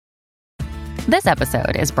This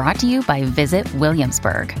episode is brought to you by Visit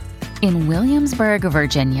Williamsburg. In Williamsburg,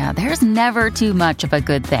 Virginia, there's never too much of a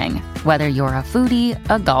good thing. Whether you're a foodie,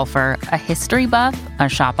 a golfer, a history buff, a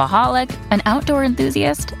shopaholic, an outdoor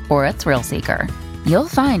enthusiast, or a thrill seeker, you'll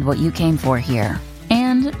find what you came for here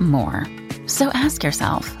and more. So ask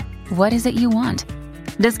yourself, what is it you want?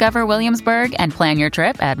 Discover Williamsburg and plan your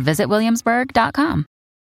trip at visitwilliamsburg.com.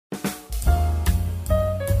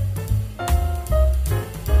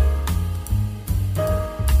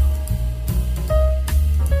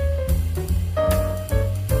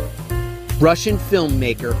 Russian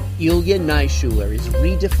filmmaker Ilya Naishuller is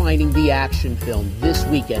redefining the action film this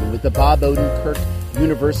weekend with the Bob Odenkirk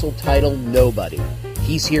Universal title Nobody.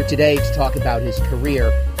 He's here today to talk about his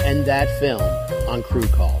career and that film on Crew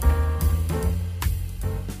Call.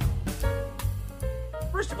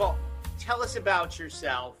 First of all, tell us about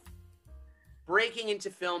yourself, breaking into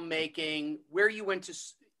filmmaking, where you went to,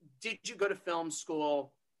 did you go to film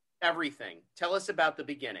school, everything. Tell us about the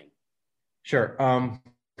beginning. Sure.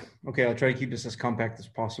 Okay, I'll try to keep this as compact as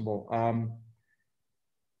possible.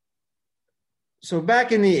 So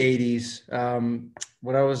back in the 80s,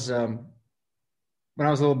 when I was a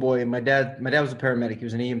little boy, my dad was a paramedic. He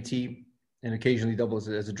was an EMT and occasionally doubled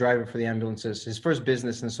as a driver for the ambulances. His first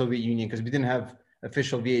business in the Soviet Union, because we didn't have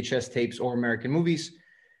official VHS tapes or American movies,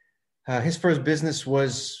 his first business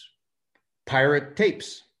was pirate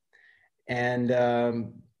tapes. And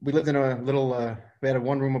we lived in a little, we had a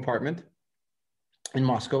one-room apartment in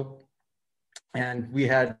Moscow, and we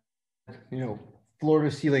had,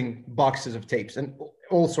 floor-to-ceiling boxes of tapes and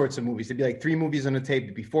all sorts of movies. There'd be like 3 movies on a tape,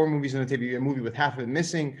 there'd be 4 movies on a tape, there'd be a movie with half of it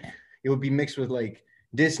missing. It would be mixed with like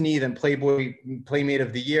Disney, then Playboy, Playmate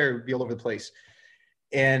of the Year. It would be all over the place.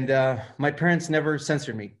 And my parents never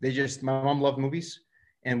censored me. My mom loved movies,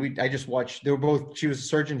 and I just watched. They were both. She was a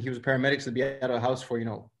surgeon, he was a paramedic, so they'd be out of the house for a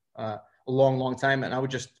long time, and I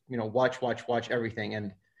would just watch everything.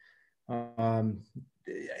 And I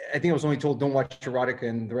think I was only told don't watch erotica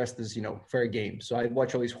and the rest is, fair game. So I'd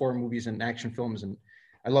watch all these horror movies and action films, and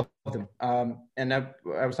I loved them. And I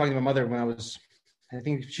was talking to my mother when I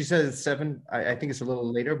think she said it's 7. I think it's a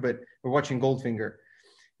little later, but we're watching Goldfinger.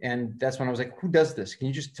 And that's when I was like, who does this? Can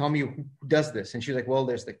you just tell me who does this? And she's like, well,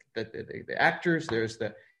 there's the actors, there's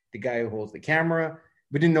the guy who holds the camera.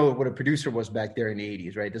 We didn't know what a producer was back there in the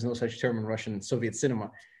 80s, right? There's no such term in Russian Soviet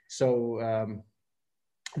cinema. So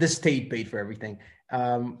the state paid for everything.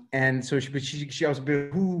 And so she was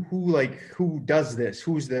who does this?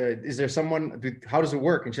 Is there someone, how does it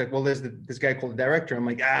work? And she's like, well, there's this guy called the director. I'm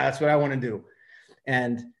like, that's what I want to do.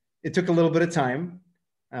 And it took a little bit of time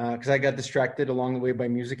because I got distracted along the way by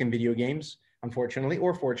music and video games, unfortunately,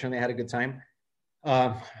 or fortunately, I had a good time.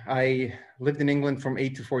 I lived in England from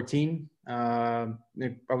 8 to 14. I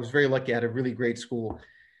was very lucky. I had a really great school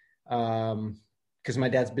because my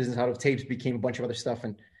dad's business out of tapes became a bunch of other stuff.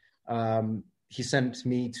 And he sent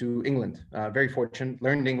me to England. Very fortunate,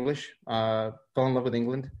 learned English, fell in love with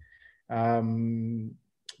England. Came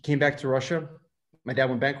back to Russia. My dad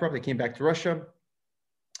went bankrupt. I came back to Russia.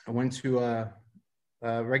 I went to a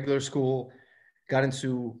regular school,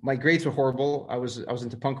 my grades were horrible. I was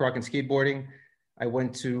into punk rock and skateboarding. I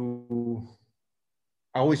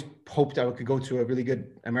always hoped I could go to a really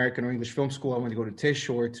good American or English film school. I wanted to go to Tisch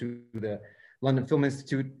or to the London Film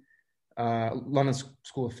Institute, London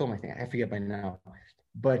School of Film, I forget by now.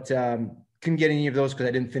 But couldn't get any of those because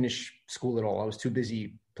I didn't finish school at all. I was too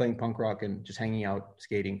busy playing punk rock and just hanging out,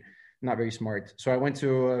 skating. Not very smart. So I went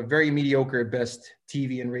to a very mediocre at best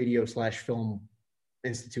TV and radio /film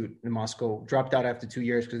institute in Moscow. Dropped out after 2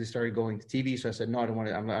 years because they started going to TV. So I said, no, I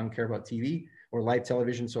don't care about TV or live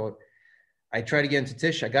television. So I tried to get into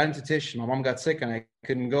Tisch. I got into Tisch. My mom got sick and I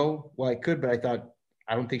couldn't go. Well, I could, but I thought,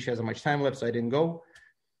 I don't think she has that much time left. So I didn't go.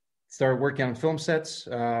 Started working on film sets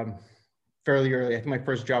fairly early. I think my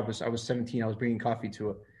first job I was 17. I was bringing coffee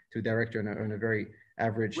to a director in a very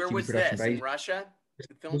average Where TV was production. this? In Russia?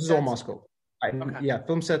 This is all Moscow. Okay. Yeah,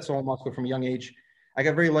 film sets all Moscow from a young age. I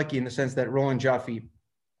got very lucky in the sense that Roland Jaffe,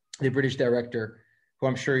 the British director, who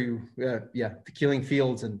I'm sure The Killing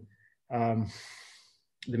Fields and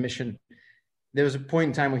The Mission. There was a point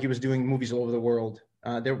in time when he was doing movies all over the world.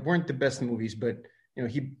 There weren't the best movies, but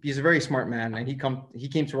he's a very smart man, and he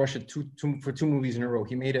came to Russia for 2 movies in a row.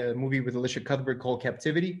 He made a movie with Alicia Cuthbert called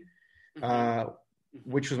Captivity,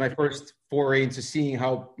 which was my first foray into seeing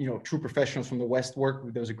how true professionals from the West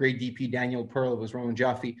work. There was a great DP, Daniel Pearl. It was Roland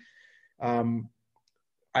Jaffe.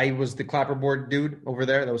 I was the clapperboard dude over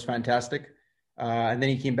there. That was fantastic. And then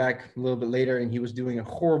he came back a little bit later, and he was doing a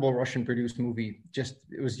horrible Russian-produced movie. Just,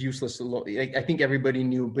 it was useless. I think everybody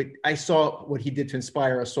knew, but I saw what he did to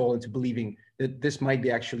inspire us all into believing that this might be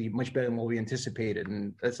actually much better than what we anticipated.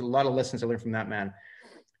 And that's a lot of lessons I learned from that man.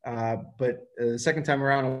 But the second time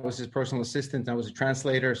around, I was his personal assistant. I was a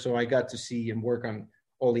translator, so I got to see and work on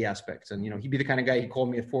all the aspects. And, he'd be the kind of guy, he'd call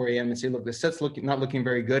me at 4 a.m. and say, look, the set's not looking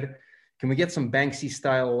very good. Can we get some Banksy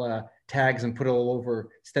style tags and put it all over,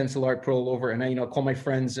 stencil art, put it all over? And I, call my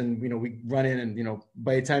friends, and, we run in, and,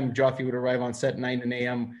 by the time Joffrey would arrive on set 9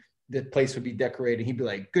 a.m., the place would be decorated. He'd be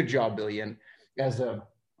like, good job, Billy. And as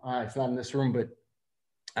it's not in this room, but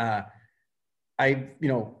I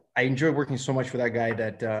enjoyed working so much with that guy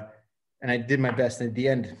that, and I did my best. And at the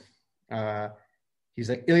end, he's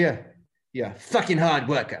like, Ilya, yeah, fucking hard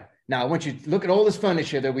worker. Now I want you to look at all this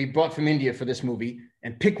furniture that we brought from India for this movie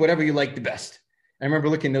and pick whatever you like the best. I remember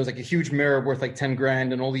looking, there was like a huge mirror worth like 10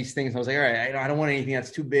 grand and all these things. And I was like, all right, I don't want anything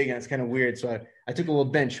that's too big and it's kind of weird. So I took a little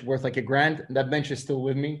bench worth like $1,000. And that bench is still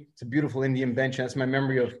with me. It's a beautiful Indian bench. And that's my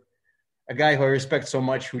memory of a guy who I respect so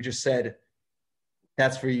much, who just said,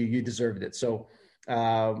 that's for you. You deserved it. So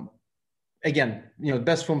again, the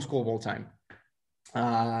best film school of all time.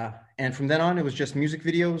 And from then on, it was just music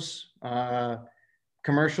videos,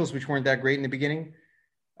 commercials, which weren't that great in the beginning.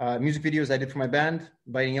 Music videos I did for my band,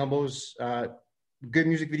 Biting Elbows. Good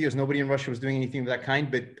music videos. Nobody in Russia was doing anything of that kind,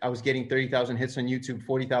 but I was getting 30,000 hits on YouTube,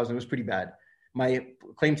 40,000. It was pretty bad. My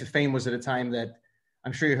claim to fame was at a time that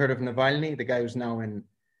I'm sure you heard of Navalny, the guy who's now in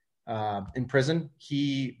prison.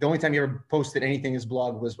 The only time he ever posted anything in his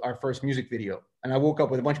blog was our first music video. And I woke up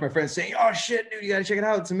with a bunch of my friends saying, oh shit, dude, you got to check it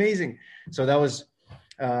out. It's amazing. So that was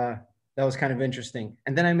kind of interesting.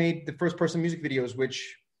 And then I made the first person music videos,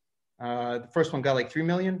 which the first one got like 3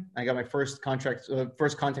 million. I got my first contact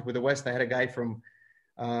with the West. I had a guy from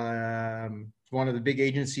one of the big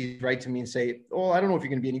agencies write to me and say, oh, I don't know if you're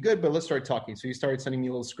going to be any good, but let's start talking. So he started sending me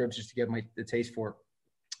little scripts just to get the taste for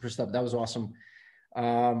stuff. That was awesome.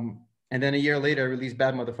 And then a year later, I released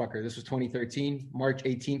Bad Motherfucker. This was 2013, March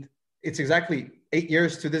 18th. It's exactly 8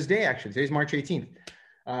 years to this day, actually. Today's March 18th.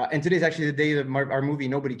 And today's actually the day that our movie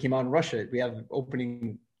Nobody came out in Russia. We have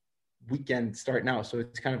opening weekend start now. So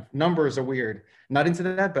it's kind of, numbers are weird. Not into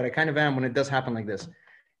that, but I kind of am when it does happen like this.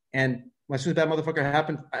 And as soon as Bad Motherfucker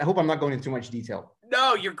happened, I hope I'm not going into too much detail.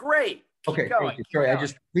 No, you're great. Keep okay, going. Thank you.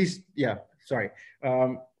 Sorry, sorry.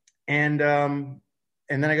 And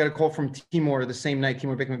then I got a call from Timur the same night,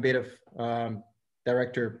 Timur Bekmambetov,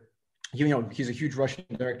 director. He's a huge Russian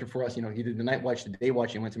director for us. He did The Night Watch, The Day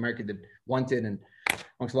Watch. He went to America, did Wanted, and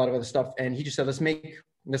amongst a lot of other stuff. And he just said, let's make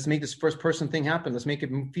this first person thing happen. Let's make a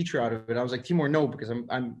feature out of it. I was like, Timur, no, because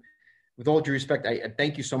I'm with all due respect, I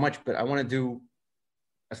thank you so much, but I want to do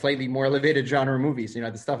a slightly more elevated genre of movies.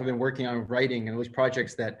 The stuff I've been working on writing and those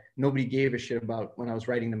projects that nobody gave a shit about when I was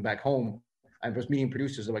writing them back home. I was meeting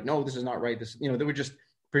producers. They're like, no, this is not right. They were just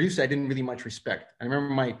producers I didn't really much respect. I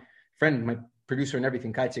remember my friend, my producer and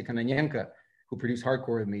everything, Katya Kononenko, who produced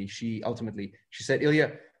Hardcore with me, she said,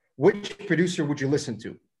 Ilya, which producer would you listen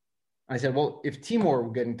to? I said, well, if Timur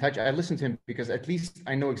would get in touch, I'd listen to him because at least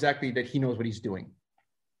I know exactly that he knows what he's doing.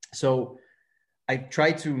 So I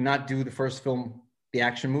tried to not do the first film, the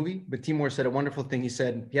action movie, but Timur said a wonderful thing.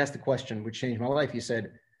 He asked a question which changed my life. He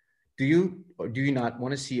said, do you or do you not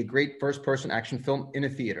want to see a great first person action film in a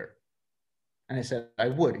theater? And I said, I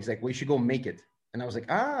would. He's like, well, you should go make it. And I was like,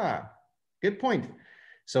 good point.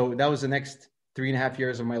 So that was the next 3.5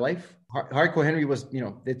 years of my life. Hardcore Henry was,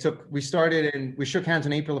 we started and we shook hands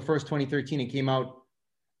on April 1st, 2013 and came out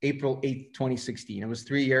April 8th, 2016. It was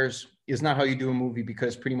 3 years. It's not how you do a movie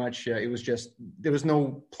because pretty much it was just, there was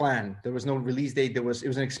no plan. There was no release date. It was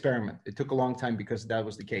an experiment. It took a long time because that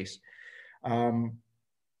was the case.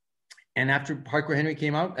 And after Hardcore Henry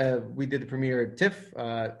came out, we did the premiere at TIFF.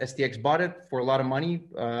 STX bought it for a lot of money.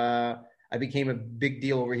 I became a big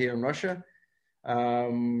deal over here in Russia.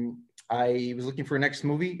 I was looking for a next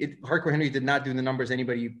movie. Hardcore Henry did not do the numbers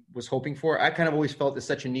anybody was hoping for. I kind of always felt it's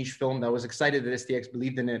such a niche film that I was excited that STX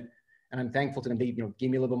believed in it. And I'm thankful to them. They, gave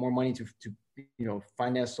me a little bit more money to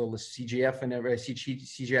finance all the CGF and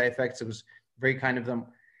CGI effects. It was very kind of them.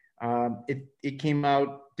 It came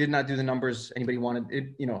out, did not do the numbers anybody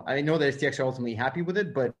wanted. I know that STX are ultimately happy with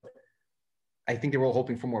it, but I think they were all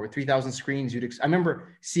hoping for more. With 3,000 screens, I remember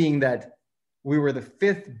seeing that we were the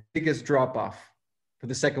 5th biggest drop-off for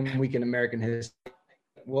the second week in American history.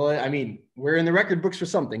 Well, I mean, we're in the record books for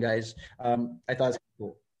something, guys. I thought it was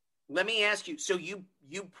cool. Let me ask you. So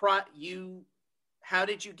how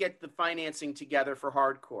did you get the financing together for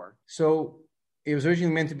Hardcore? So it was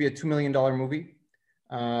originally meant to be a $2 million movie.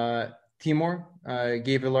 Timur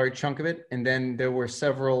gave a large chunk of it, and then there were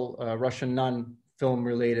several Russian non-film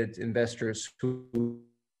related investors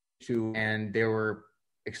and they were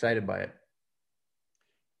excited by it.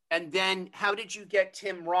 And then how did you get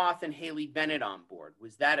Tim Roth and Haley Bennett on board?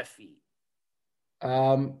 Was that a feat?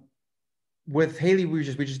 With Haley, we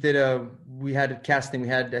just did we had a casting. We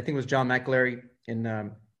had, I think it was John McAlery in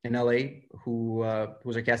LA, who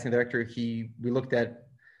was our casting director. We looked at,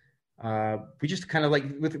 we just kind of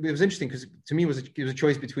it was interesting because to me it was a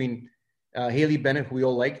choice between Haley Bennett, who we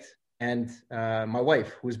all liked, and my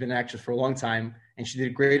wife, who's been an actress for a long time, and she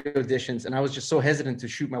did great auditions. And I was just so hesitant to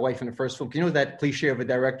shoot my wife in the first film. You know that cliche of a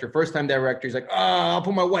director, first-time director, he's like, oh, I'll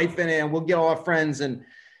put my wife in it and we'll get all our friends. And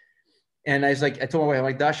I was like, I told my wife, I'm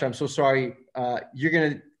like, Dasha, I'm so sorry. You're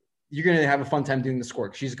gonna have a fun time doing the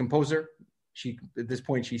score. She's a composer. At this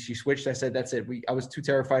point, she switched. I said, that's it. I was too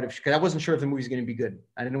terrified because I wasn't sure if the movie's going to be good.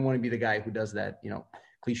 I didn't want to be the guy who does that,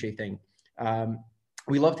 cliche thing.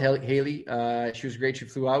 We loved Haley. She was great. She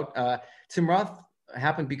flew out. Tim Roth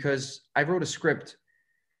happened because I wrote a script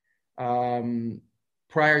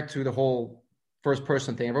prior to the whole first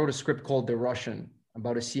person thing. I wrote a script called The Russian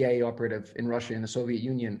about a CIA operative in Russia in the Soviet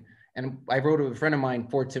Union. And I wrote it with a friend of mine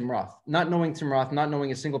for Tim Roth. Not knowing Tim Roth, not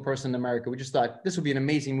knowing a single person in America, we just thought this would be an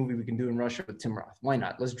amazing movie we can do in Russia with Tim Roth. Why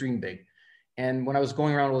not? Let's dream big. And when I was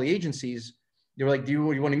going around all the agencies, they were like, do you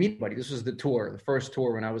want to meet anybody? This was the first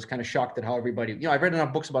tour, when I was kind of shocked at how everybody, I've read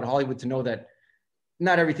enough books about Hollywood to know that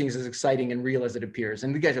not everything is as exciting and real as it appears.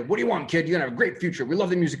 And the guy said, what do you want, kid? You're going to have a great future. We love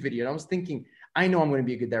the music video. And I was thinking, I know I'm going to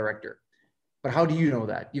be a good director, but how do you know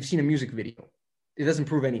that? You've seen a music video. It doesn't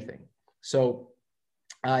prove anything. So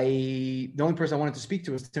the only person I wanted to speak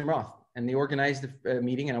to was Tim Roth, and they organized a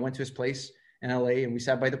meeting, and I went to his place in LA, and we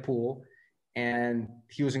sat by the pool, and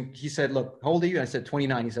he said, look, how old are you? And I said,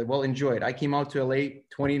 29. He said, well, enjoy it. I came out to LA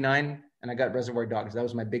 29 and I got Reservoir Dogs. That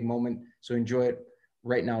was my big moment. So enjoy it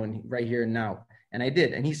right now and right here and now. And I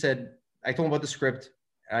did. And he said, I told him about the script.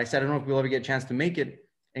 I said, I don't know if we'll ever get a chance to make it.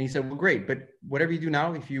 And he said, well, great. But whatever you do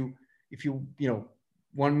now, if you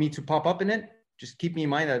want me to pop up in it, just keep me in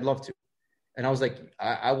mind. I'd love to. And I was like,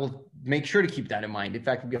 I will make sure to keep that in mind. In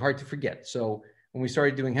fact, it'd be hard to forget. So when we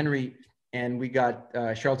started doing Henry, and we got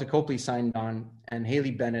Charlotte Copley signed on, and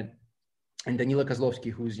Haley Bennett, and Danila Kozlovsky,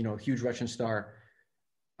 who's a huge Russian star.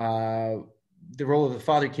 The role of the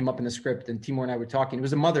father came up in the script, and Timur and I were talking. It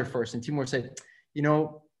was the mother first, and Timur said, we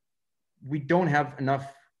don't have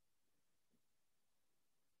enough.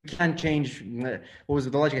 We can't change. What was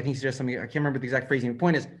the logic? I think he suggested something. I can't remember the exact phrasing. The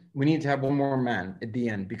point is, we need to have one more man at the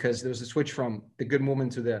end, because there was a switch from the good woman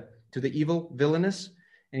to the evil villainous.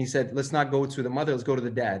 And he said, let's not go to the mother, let's go to the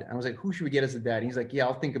dad. And I was like, who should we get as the dad? And he's like, yeah,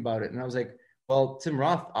 I'll think about it. And I was like, well, Tim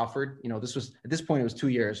Roth offered, this was, at this point, it was 2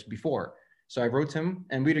 years before. So I wrote him,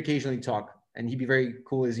 and we'd occasionally talk, and he'd be very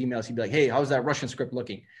cool with his emails. He'd be like, hey, how's that Russian script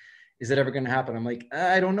looking? Is it ever going to happen? I'm like,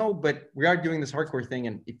 I don't know, but we are doing this hardcore thing.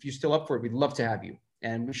 And if you're still up for it, we'd love to have you.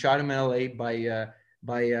 And we shot him in LA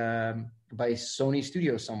by Sony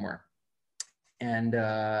Studios somewhere. And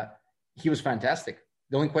he was fantastic.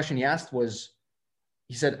 The only question he asked was,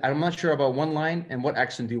 he said, I'm not sure about one line, and what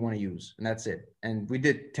accent do you want to use? And that's it. And we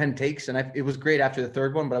did 10 takes, and it was great after the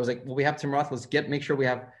third one, but I was like, well, we have Tim Roth. Let's make sure we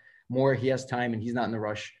have more. He has time, and he's not in the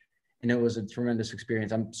rush. And it was a tremendous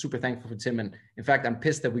experience. I'm super thankful for Tim. And in fact, I'm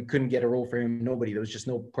pissed that we couldn't get a role for him. Nobody. There was just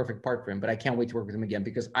no perfect part for him, but I can't wait to work with him again,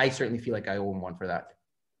 because I certainly feel like I owe him one for that.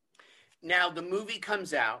 Now the movie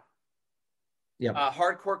comes out. Yeah.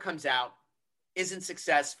 Hardcore comes out, isn't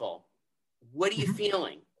successful. What are you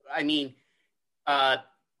feeling? I mean, are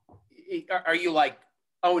you like,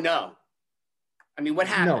 oh no? I mean, what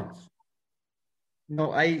happened?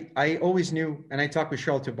 No, I always knew, and I talked with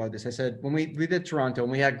Charlotte about this. I said, when we did Toronto,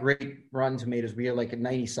 and we had great Rotten Tomatoes, we had like a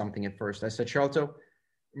 90 something at first. I said, Charlotte,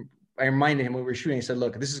 I reminded him when we were shooting, I said,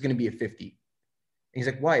 look, this is going to be a 50. And he's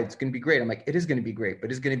like, why? It's going to be great. I'm like, it is going to be great, but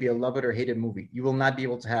it's going to be a love it or hate it movie. You will not be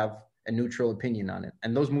able to have a neutral opinion on it.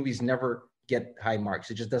 And those movies never get high marks.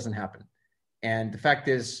 It just doesn't happen. And the fact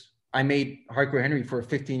is, I made Hardcore Henry for a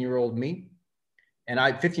 15-year-old me. And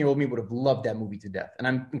 15-year-old me would have loved that movie to death. And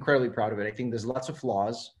I'm incredibly proud of it. I think there's lots of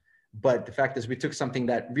flaws, but the fact is we took something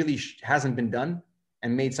that really hasn't been done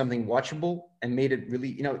and made something watchable and made it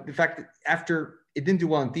really, the fact that after it didn't do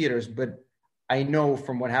well in theaters, but I know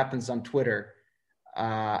from what happens on Twitter,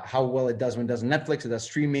 how well it does when it does on Netflix, it does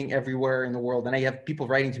streaming everywhere in the world. And I have people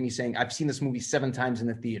writing to me saying, I've seen this movie 7 times in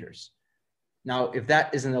the theaters. Now, if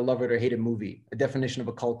that isn't a love it or hate it movie, a definition of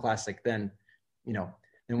a cult classic, then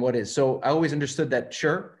what is. So I always understood that,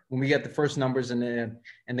 sure, when we get the first numbers and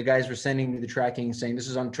the guys were sending me the tracking saying this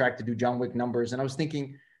is on track to do John Wick numbers. And I was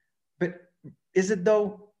thinking, but is it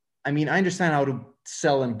though? I mean, I understand how to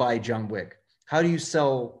sell and buy John Wick. How do you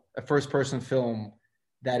sell a first-person film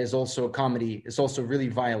that is also a comedy? It's also really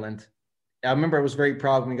violent. I remember I was very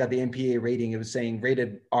proud when we got the MPA rating. It was saying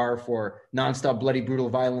rated R for nonstop bloody, brutal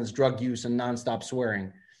violence, drug use, and nonstop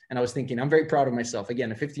swearing. And I was thinking, I'm very proud of myself.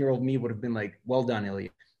 Again, a 50-year-old me would have been like, well done, Ilya.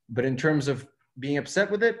 But in terms of being upset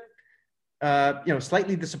with it,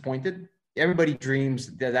 slightly disappointed. Everybody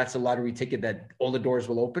dreams that that's a lottery ticket that all the doors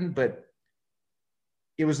will open, but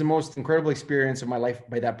it was the most incredible experience of my life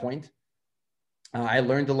by that point. I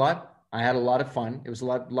learned a lot. I had a lot of fun. It was a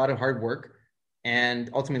lot of hard work. And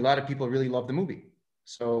ultimately, a lot of people really loved the movie.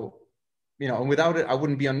 So, and without it, I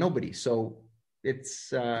wouldn't be on Nobody. So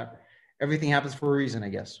it's everything happens for a reason, I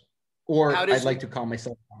guess. Or I'd like to call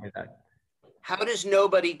myself like that. How does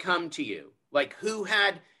Nobody come to you? Like,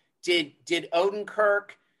 did Odenkirk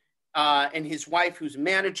and his wife, who's a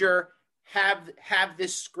manager, have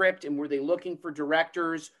this script, and were they looking for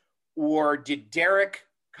directors, or did Derek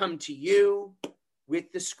come to you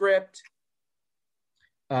with the script?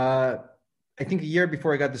 I think a year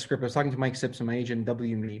before I got the script, I was talking to Mike Simpson, my agent,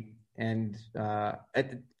 WME, and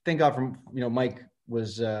thank God for Mike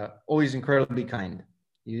was always incredibly kind.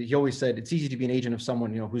 He always said it's easy to be an agent of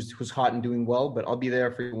someone who's hot and doing well, but I'll be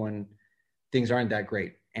there for you when things aren't that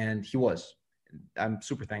great, and he was. I'm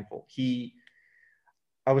super thankful.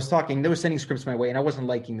 I was talking, they were sending scripts my way, and I wasn't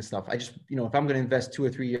liking the stuff. I just, if I'm going to invest 2 or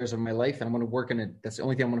 3 years of my life and I'm going to work in it, that's the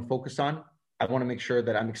only thing I'm going to focus on. I want to make sure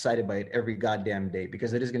that I'm excited by it every goddamn day,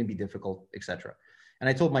 because it is going to be difficult, etc. And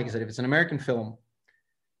I told Mike, I said, if it's an American film,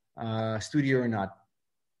 studio or not,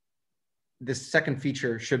 this second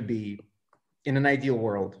feature should be in an ideal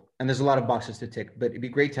world. And there's a lot of boxes to tick, but it'd be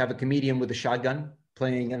great to have a comedian with a shotgun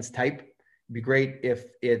playing against type. It'd be great if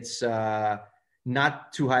it's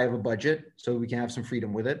not too high of a budget, so we can have some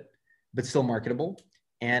freedom with it, but still marketable.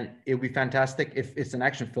 And it would be fantastic if it's an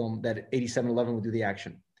action film that 8711 would do the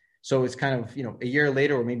action. So it's kind of, a year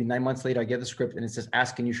later or maybe 9 months later, I get the script and it says,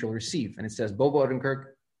 ask and you shall receive. And it says, Bobo Odenkirk,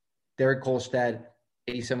 Derek Kolstad,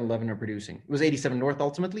 8711 are producing. It was 87 North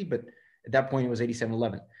ultimately, but at that point it was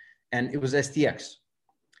 8711. And it was STX.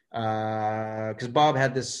 Because Bob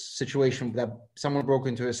had this situation that someone broke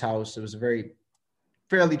into his house. It was a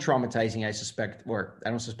fairly traumatizing, I suspect, or I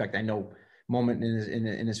don't suspect, I know, moment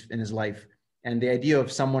in his life. And the idea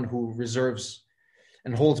of someone who reserves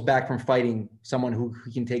and holds back from fighting someone who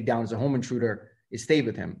he can take down as a home intruder, it stayed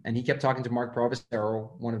with him. And he kept talking to Mark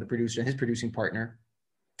Provocero, one of the producers, his producing partner.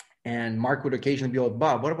 And Mark would occasionally be like,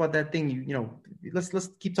 Bob, what about that thing? Let's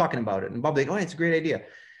keep talking about it. And Bob would be like, oh, it's a great idea.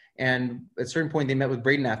 And at a certain point, they met with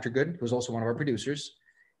Braden Aftergood, who was also one of our producers.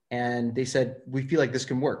 And they said, we feel like this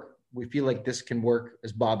can work. We feel like this can work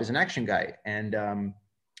as Bob is an action guy. And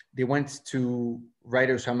they went to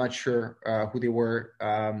writers who I'm not sure who they were.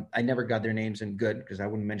 I never got their names, and good, because I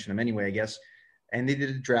wouldn't mention them anyway, I guess. And they did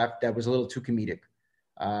a draft that was a little too comedic.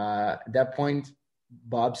 At that point,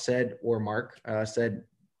 Bob said, or Mark said,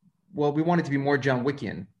 well, we want it to be more John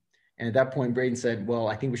Wickian. And at that point, Braden said, well,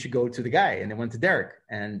 I think we should go to the guy. And they went to Derek.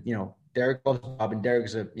 And, Derek loves Bob, and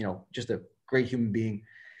Derek's just a great human being.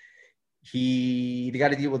 They got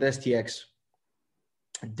to deal with STX.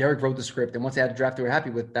 Derek wrote the script, and once I had a draft they were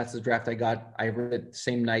happy with, that's the draft I got. I read it the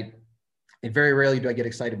same night. And very rarely do I get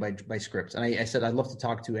excited by scripts. And I said, I'd love to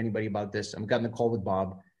talk to anybody about this. I've gotten a call with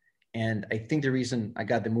Bob. And I think the reason I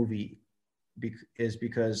got the movie is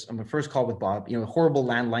because on the first call with Bob, horrible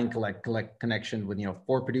landline connection with,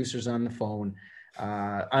 4 producers on the phone.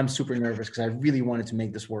 I'm super nervous because I really wanted to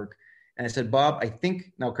make this work. And I said, Bob, I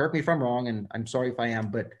think, now correct me if I'm wrong, and I'm sorry if I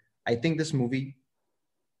am, but I think this movie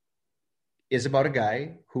is about a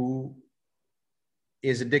guy who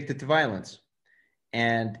is addicted to violence.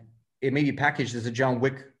 And it may be packaged as a John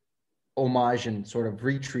Wick homage and sort of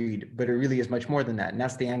retreat, but it really is much more than that. And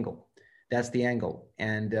that's the angle.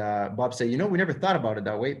 And Bob said, we never thought about it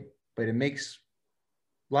that way, but it makes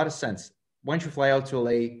a lot of sense. Why don't you fly out to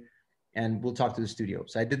LA and we'll talk to the studio.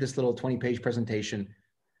 So I did this little 20-page presentation,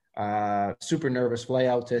 super nervous, fly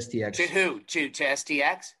out to STX. To who? To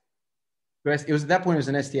STX? It was at that point, it was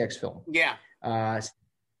an STX film. Yeah.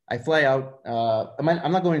 I fly out.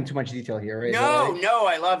 I'm not going into too much detail here, right? No,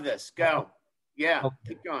 I love this. Go. Yeah, okay.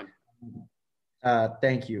 Keep going.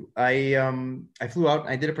 Thank you. I flew out,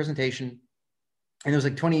 I did a presentation, and it was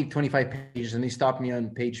like 20, 25 pages, and they stopped me on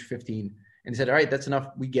page 15 and said, all right, that's enough.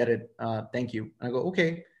 We get it. Thank you. And I go,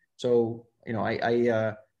 okay. So,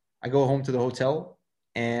 I go home to the hotel,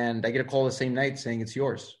 and I get a call the same night saying it's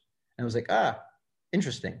yours. And I was like,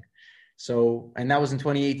 interesting. So, and that was in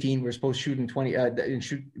 2018. We were supposed to shoot in the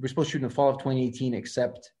fall of 2018,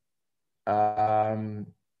 except STX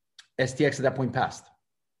at that point passed.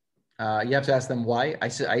 You have to ask them why. I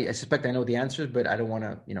suspect I know the answers, but I don't want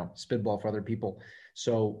to, spitball for other people.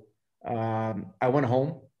 So I went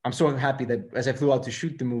home. I'm so happy that as I flew out to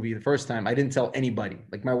shoot the movie the first time, I didn't tell anybody.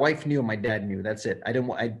 Like my wife knew, my dad knew. That's it. I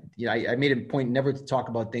made a point never to talk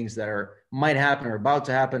about things that might happen or about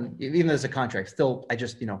to happen, even though there's a contract. Still, I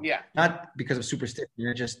just, not because of superstition,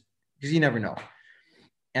 just because you never know.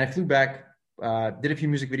 And I flew back, did a few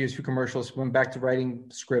music videos, a few commercials, went back to writing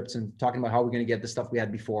scripts and talking about how we're going to get the stuff we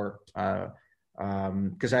had before.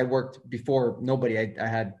 Because I worked before nobody. I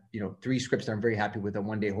had 3 scripts that I'm very happy with that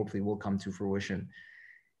one day hopefully will come to fruition.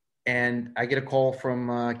 And I get a call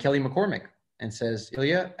from Kelly McCormick and says,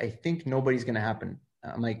 Ilya, I think nobody's going to happen.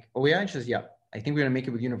 I'm like, oh yeah? And she says, yeah, I think we're going to make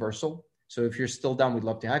it with Universal. So if you're still down, we'd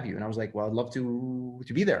love to have you. And I was like, well, I'd love to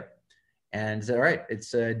be there. And said, all right,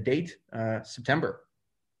 it's a date, September.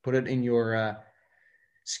 Put it in your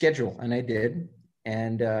schedule. And I did.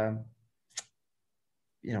 And,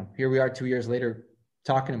 here we are 2 years later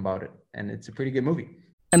talking about it. And it's a pretty good movie.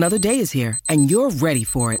 Another day is here, and you're ready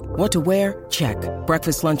for it. What to wear? Check.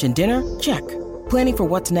 Breakfast, lunch, and dinner? Check. Planning for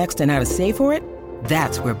what's next and how to save for it?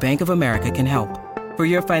 That's where Bank of America can help. For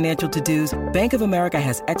your financial to-dos, Bank of America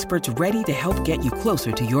has experts ready to help get you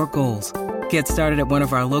closer to your goals. Get started at one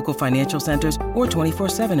of our local financial centers or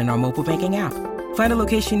 24/7 in our mobile banking app. Find a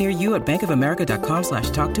location near you at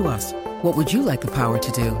bankofamerica.com/talktous. What would you like the power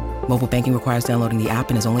to do? Mobile banking requires downloading the app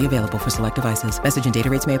and is only available for select devices. Message and data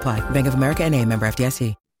rates may apply. Bank of America N.A., member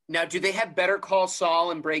FDIC. Now, do they have Better Call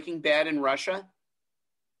Saul and Breaking Bad in Russia?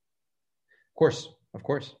 Of course.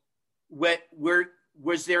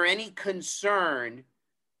 Was there any concern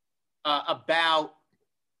about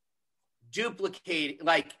duplicating?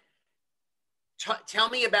 Like, tell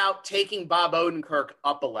me about taking Bob Odenkirk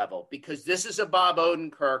up a level, because this is a Bob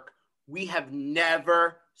Odenkirk we have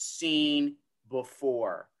never seen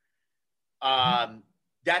before.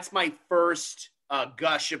 That's my first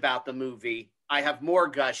gush about the movie. I have more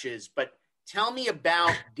gushes, but tell me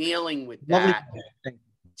about dealing with that.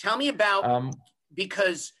 Tell me about,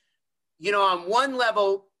 because, on one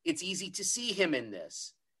level, it's easy to see him in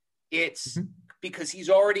this. It's because he's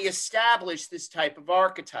already established this type of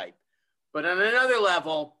archetype. But on another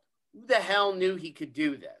level, who the hell knew he could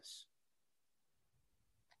do this?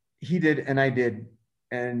 He did, and I did,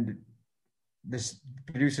 and the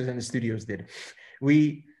producers and the studios did.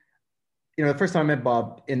 The first time I met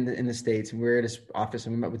Bob in the States, and we were at his office,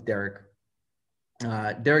 and we met with Derek.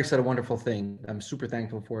 Derek said a wonderful thing. I'm super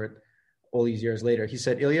thankful for it all these years later. He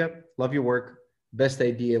said, Ilya, love your work. Best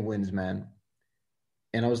idea wins, man.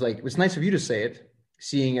 And I was like, it's nice of you to say it,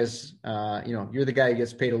 seeing as, you're the guy who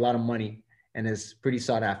gets paid a lot of money and is pretty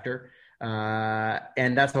sought after.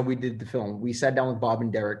 And that's how we did the film. We sat down with Bob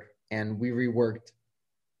and Derek, and we reworked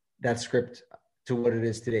that script to what it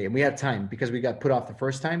is today. And we had time because we got put off the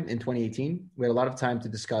first time in 2018. We had a lot of time to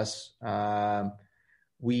discuss.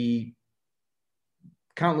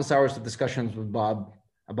 Countless hours of discussions with Bob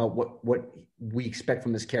about what we expect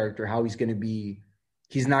from this character, how he's going to be.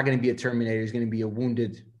 He's not going to be a Terminator. He's going to be a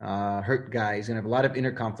wounded, hurt guy. He's going to have a lot of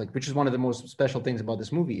inner conflict, which is one of the most special things about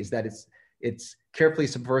this movie, is that it's carefully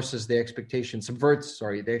subverts the expectations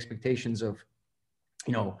of,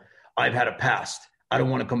 I've had a past. I don't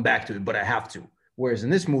want to come back to it, but I have to. Whereas in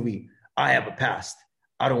this movie, I have a past.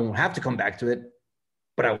 I don't have to come back to it,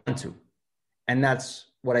 but I want to. And that's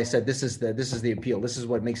what I said. This is the appeal. This is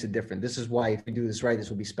what makes it different. This is why, if we do this right, this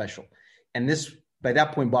will be special. And by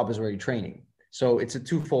that point, Bob was already training. So it's a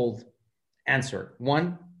twofold answer.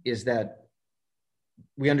 One is that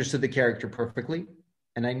we understood the character perfectly,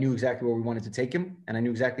 and I knew exactly where we wanted to take him, and I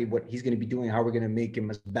knew exactly what he's going to be doing, how we're going to make him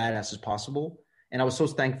as badass as possible. And I was so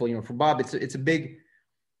thankful, for Bob. It's a big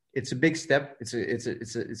step.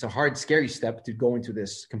 It's a hard, scary step to go into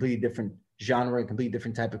this completely different genre, completely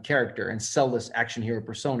different type of character, and sell this action hero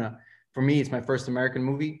persona. For me, it's my first American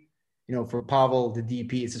movie. For Pavel, the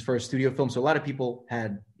DP, it's his first studio film. So a lot of people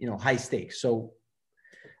had, high stakes. So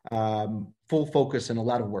full focus and a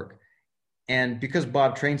lot of work. And because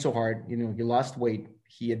Bob trained so hard, he lost weight.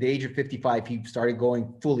 At the age of 55, he started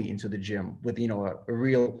going fully into the gym with, a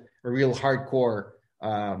real hardcore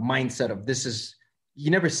mindset of this is, he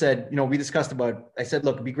never said, we discussed about, I said,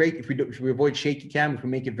 look, it'd be great if we avoid shaky cam, if we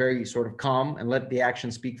make it very sort of calm and let the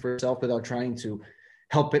action speak for itself without trying to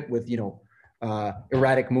help it with,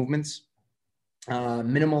 erratic movements,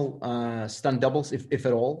 minimal stunt doubles, if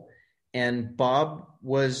at all. And Bob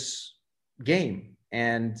was game,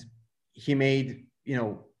 and he made,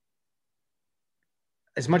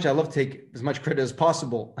 as much, I love to take as much credit as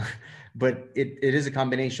possible, but it is a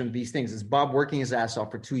combination of these things. It's Bob working his ass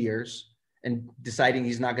off for 2 years and deciding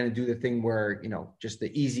he's not going to do the thing where, you know, just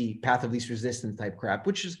the easy path of least resistance type crap,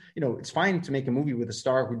 which is, you know, it's fine to make a movie with a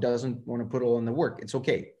star who doesn't want to put all in the work. It's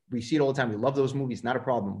okay. We see it all the time. We love those movies, not a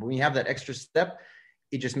problem. But when you have that extra step,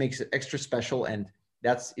 it just makes it extra special. And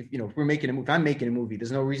that's, if, you know, if we're making a movie, if I'm making a movie,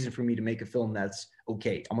 there's no reason for me to make a film that's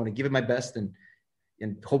okay. I'm going to give it my best, and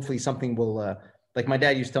hopefully something will, like my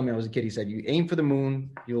dad used to tell me when I was a kid, he said, you aim for the moon,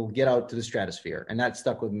 you'll get out to the stratosphere. And that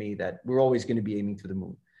stuck with me, that we're always going to be aiming for the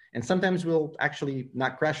moon. And sometimes we'll actually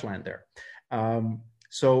not crash land there.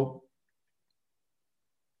 So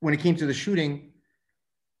when it came to the shooting,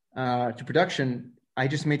 to production, I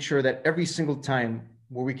just made sure that every single time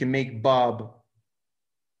where we can make Bob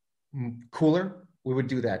cooler, we would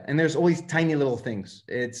do that. And there's always tiny little things.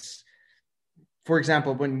 It's, for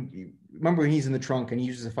example, remember when he's in the trunk and he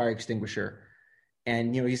uses a fire extinguisher,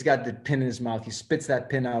 and, you know, he's got the pin in his mouth. He spits that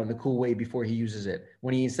pin out in a cool way before he uses it.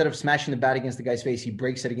 When he, instead of smashing the bat against the guy's face, he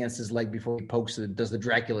breaks it against his leg before he pokes it, does the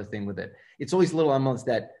Dracula thing with it. It's always little elements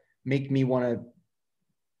that make me want to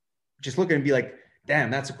just look at it and be like,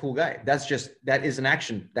 damn, that's a cool guy. That is an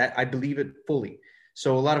action. That I believe it fully.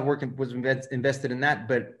 So a lot of work was invested in that,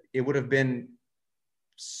 but it would have been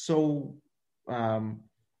so, I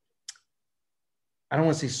don't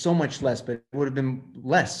want to say so much less, but it would have been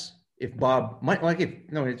less if Bob,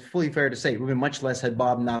 it's fully fair to say, it would have been much less had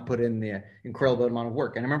Bob not put in the incredible amount of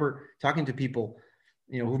work. And I remember talking to people,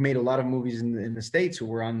 you know, who made a lot of movies in the States who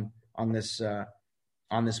were on this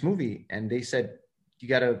movie, and they said, you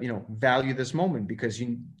got to, you know, value this moment, because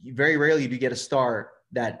you very rarely do you get a star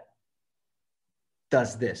that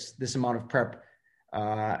does this amount of prep. And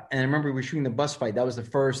I remember we were shooting the bus fight. That was the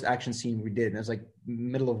first action scene we did. And it was like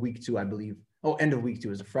middle of week 2, I believe. End of week 2. It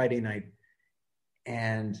was a Friday night.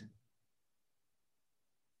 And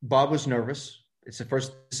Bob was nervous. It's the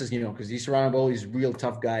first, this is, you know, because he's surrounded by all these real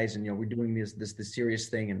tough guys, and, you know, we're doing this serious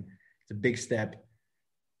thing, and it's a big step.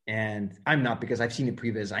 And I'm not, because I've seen the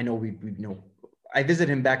previs. I know we know. I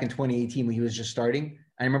visited him back in 2018 when he was just starting.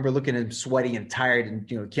 I remember looking at him sweaty and tired, and,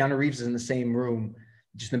 you know, Keanu Reeves is in the same room,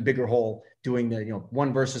 just in a bigger hole, doing the, you know,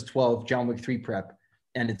 1 versus 12 John Wick 3 prep.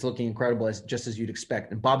 And it's looking incredible, just as you'd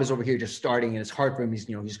expect. And Bob is over here just starting, and it's hard for him. He's,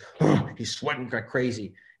 you know, he's sweating like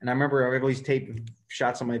crazy. And I remember I've always taped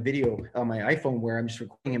shots on my video, on my iPhone, where I'm just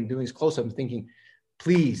recording him doing his close-up. I'm thinking,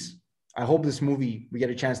 please, I hope this movie, we get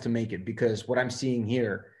a chance to make it, because what I'm seeing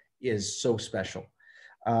here is so special.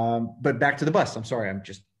 But back to the bus. I'm sorry, I'm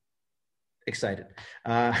just excited.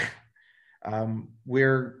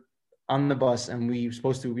 We're on the bus, and we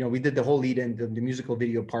supposed to, you know, we did the whole lead in, the musical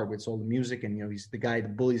video part with all the music, and, you know, he's the guy, the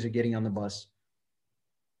bullies are getting on the bus.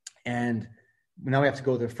 And now we have to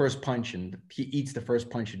go to the first punch, and he eats the first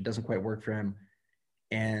punch. It doesn't quite work for him.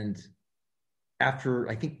 And after,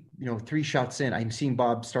 I think, you know, 3 shots in, I'm seeing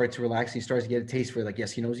Bob start to relax. He starts to get a taste for it. Like,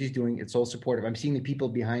 yes, he knows he's doing it. It's all supportive. I'm seeing the people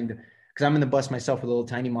behind, because I'm in the bus myself with a little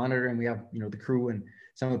tiny monitor, and we have, you know, the crew, and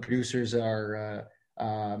some of the producers are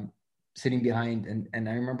sitting behind. And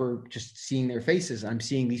I remember just seeing their faces. I'm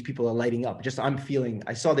seeing these people are lighting up. I saw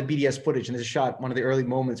the BDS footage, and there's a shot, one of the early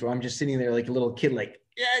moments, where I'm just sitting there like a little kid, like,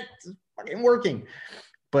 yeah, it's fucking working.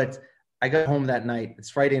 But I got home that night. It's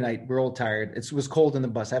Friday night. We're all tired. It was cold in the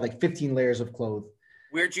bus. I had like 15 layers of clothes.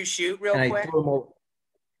 Where'd you shoot real quick?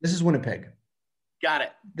 This is Winnipeg. Got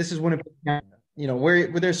it. This is Winnipeg, Canada. You know, where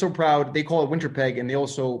they're so proud. They call it Winterpeg, and they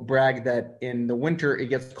also brag that in the winter it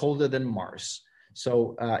gets colder than Mars.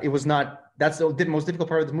 So it was not. That's the most difficult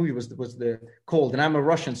part of the movie was the cold. And I'm a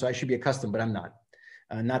Russian, so I should be accustomed, but I'm not.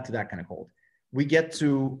 Not to that kind of cold. I get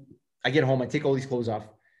home. I take all these clothes off.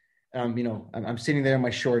 You know, I'm sitting there in my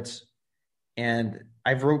shorts, and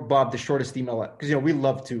I've wrote Bob the shortest email, because, you know, we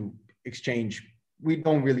love to exchange. We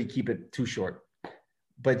don't really keep it too short,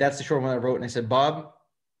 but that's the short one I wrote. And I said, Bob,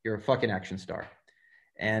 you're a fucking action star.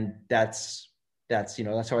 And that's, you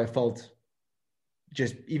know, that's how I felt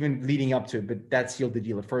just even leading up to it, but that sealed the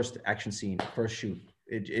deal. The first action scene, first shoot,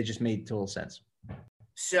 it just made total sense.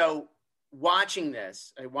 So watching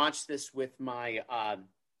this, I watched this with my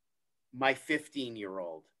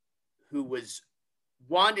 15-year-old who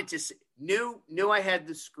wanted to see, knew I had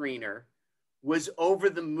the screener, was over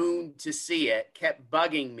the moon to see it, kept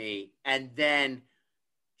bugging me, and then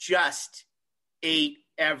just ate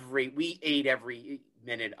every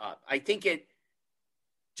minute up. I think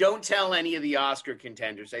don't tell any of the Oscar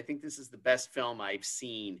contenders. I think this is the best film I've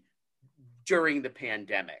seen during the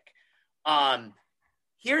pandemic.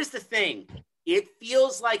 Here's the thing. It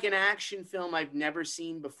feels like an action film I've never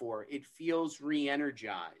seen before. It feels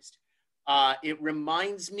re-energized. It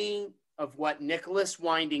reminds me of what Nicholas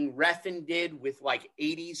Winding Refn did with like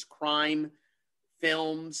 80s crime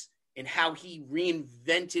films. and how he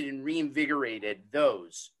reinvented and reinvigorated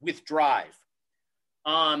those with Drive.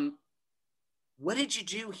 What did you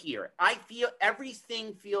do here? I feel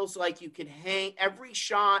everything feels like you could hang, every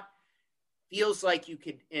shot feels like you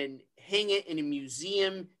could hang it in a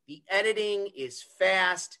museum. The editing is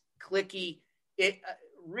fast, clicky.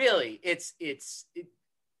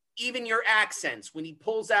 Even your accents, when he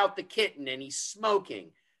pulls out the kitten and he's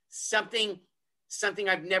smoking, something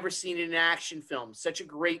I've never seen in an action film, such a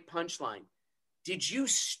great punchline. Did you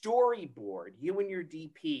storyboard, you and your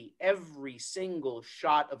DP, every single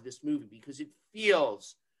shot of this movie? Because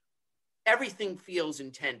everything feels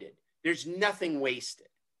intended. There's nothing wasted.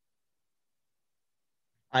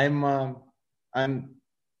 Thank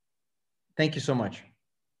you so much.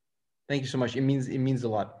 Thank you so much. It means a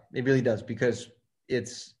lot. It really does, because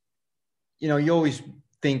it's, you always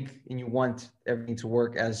think and you want everything to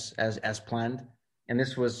work as planned. And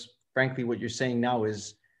this was, frankly, what you're saying now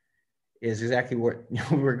is exactly what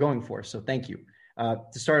we were going for. So thank you.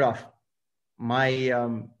 To start off, my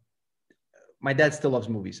dad still loves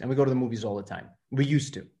movies, and we go to the movies all the time. We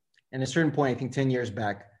used to. And at a certain point, I think 10 years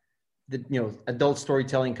back, adult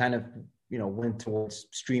storytelling kind of, went towards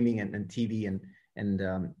streaming and TV.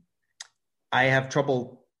 And I have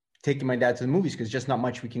trouble taking my dad to the movies because just not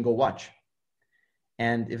much we can go watch.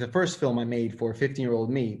 And if the first film I made for 15-year-old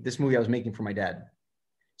me, this movie I was making for my dad.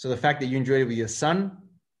 So the fact that you enjoyed it with your son,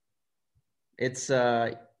 it's,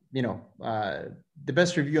 the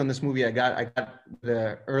best review on this movie I got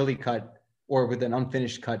the early cut, or with an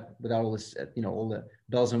unfinished cut without all this, all the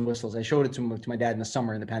bells and whistles. I showed it to my dad in the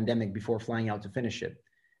summer in the pandemic before flying out to finish it.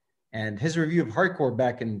 And his review of Hardcore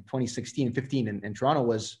back in 2016, 15 in Toronto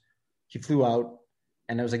was, he flew out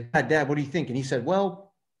and I was like, Dad, what do you think? And he said,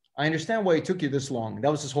 well, I understand why it took you this long.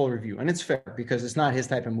 That was his whole review. And it's fair because it's not his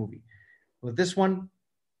type of movie. With this one,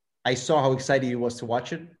 I saw how excited he was to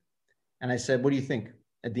watch it. And I said, what do you think?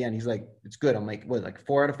 At the end, he's like, it's good. I'm like, what, like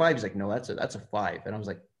 4 out of 5? He's like, no, that's a 5. And I was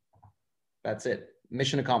like, that's it.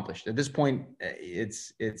 Mission accomplished. At this point,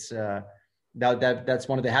 it's that's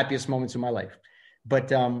one of the happiest moments of my life.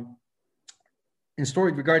 But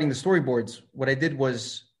regarding the storyboards, what I did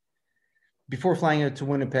was, before flying out to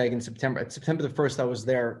Winnipeg in September the 1st, I was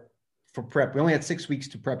there for prep. We only had 6 weeks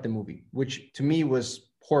to prep the movie, which to me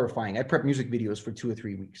was horrifying. I prepped music videos for 2 or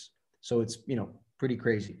 3 weeks. So it's, pretty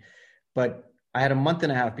crazy. But I had a month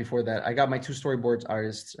and a half before that. I got my 2 storyboards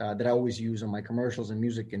artists that I always use on my commercials and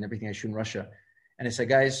music and everything I shoot in Russia. And I said,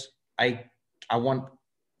 guys, I want,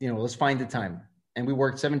 let's find the time. And we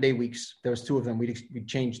worked 7-day weeks. There was 2 of them.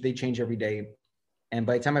 They change every day. And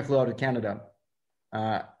by the time I flew out of Canada,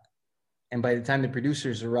 and by the time the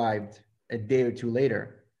producers arrived a day or 2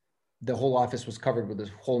 later, the whole office was covered with this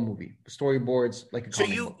whole movie. Storyboards, like a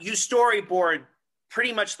comic book. You storyboard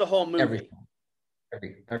pretty much the whole movie.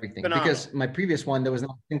 Everything. Phenomenal. Because my previous one, there was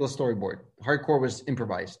not a single storyboard. Hardcore was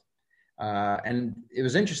improvised. And it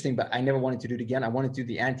was interesting, but I never wanted to do it again. I wanted to do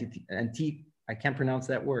the I can't pronounce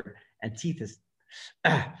that word. Antithesis.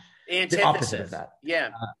 The opposite of that.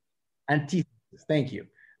 Yeah. Antithesis. Thank you.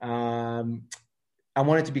 I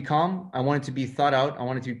wanted to be calm. I wanted to be thought out. I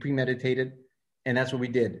wanted to be premeditated. And that's what we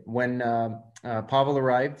did. When Pavel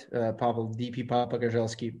arrived, DP Pavel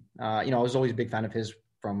Gazelski, I was always a big fan of his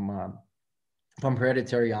from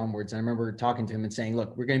Hereditary onwards. And I remember talking to him and saying,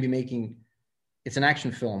 look, we're going to be making, it's an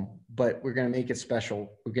action film, but we're going to make it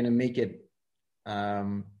special. We're going to make it,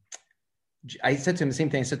 I said to him the same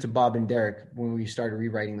thing I said to Bob and Derek when we started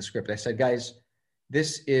rewriting the script. I said, guys,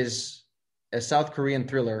 this is a South Korean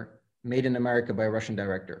thriller made in America by a Russian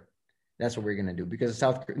director. That's what we're going to do, because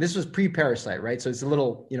this was pre-Parasite, right? So it's a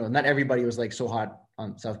little, not everybody was like so hot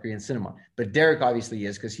on South Korean cinema, but Derek obviously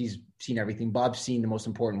is, because he's seen everything. Bob's seen the most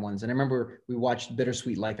important ones. And I remember we watched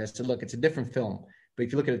Bittersweet Life. I said, look, it's a different film, but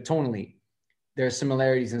if you look at it tonally, there are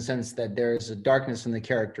similarities in the sense that there's a darkness in the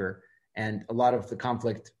character, and a lot of the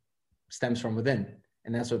conflict stems from within.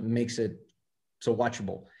 And that's what makes it so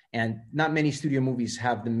watchable. And not many studio movies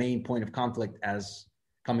have the main point of conflict as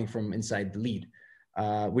coming from inside the lead,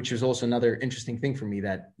 which is also another interesting thing for me,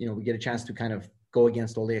 that, we get a chance to kind of go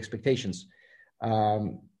against all the expectations.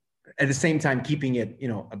 At the same time, keeping it,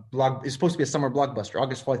 it's supposed to be a summer blockbuster.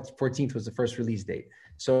 August 14th was the first release date.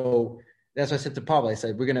 So that's what I said to Pavel. I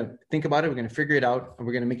said, we're going to think about it. We're going to figure it out, and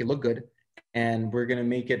we're going to make it look good. And we're going to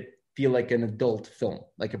make it feel like an adult film,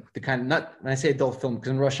 like not when I say adult film, because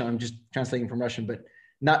in Russian, I'm just translating from Russian, but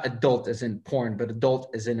not adult as in porn, but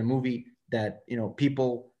adult as in a movie that,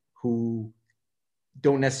 people who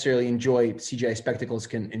don't necessarily enjoy CGI spectacles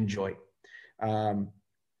can enjoy.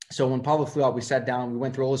 So when Pavel flew out, we sat down, we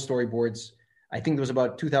went through all the storyboards. I think there was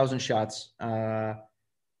about 2,000 shots.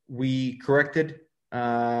 We corrected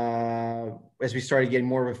as we started getting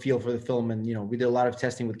more of a feel for the film. And, we did a lot of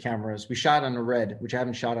testing with cameras. We shot on a red, which I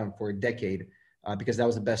haven't shot on for a decade, because that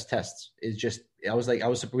was the best tests.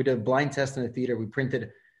 We did a blind test in the theater. We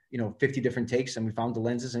printed, 50 different takes, and we found the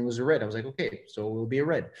lenses, and it was a red. I was like, okay, so it will be a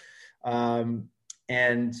red.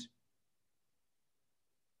 And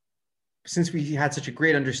since we had such a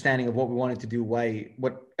great understanding of what we wanted to do,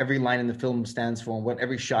 what every line in the film stands for, and what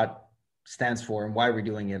every shot stands for, and why we're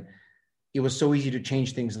doing it, it was so easy to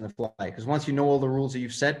change things on the fly. Because once you know all the rules that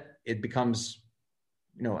you've set, it becomes,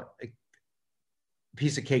 a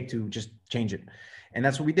piece of cake to just change it. And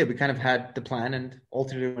that's what we did. We kind of had the plan and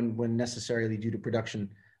altered it when necessarily due to production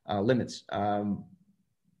limits.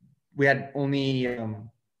 We had only,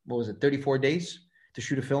 34 days to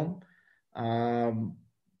shoot a film.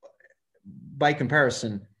 By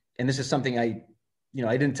comparison, and this is something I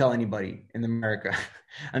didn't tell anybody in America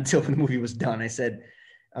until the movie was done. I said,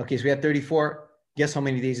 okay, so we had 34. Guess how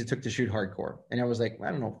many days it took to shoot Hardcore? And I was like,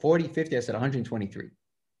 I don't know, 40, 50. I said 123.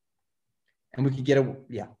 And we could get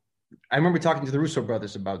I remember talking to the Russo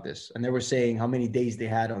brothers about this, and they were saying how many days they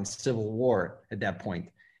had on Civil War at that point.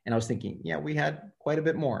 And I was thinking, yeah, we had quite a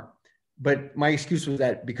bit more. But my excuse was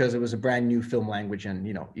that because it was a brand new film language, and,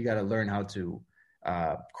 you got to learn how to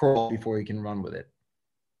crawl before you can run with it.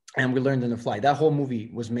 And we learned on the fly. That whole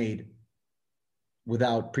movie was made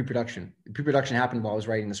without pre-production. Pre-production happened while I was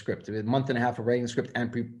writing the script. It was a month and a half of writing the script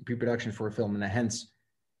and pre-production for a film, and hence,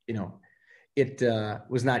 it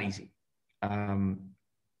was not easy. I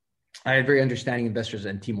had very understanding investors,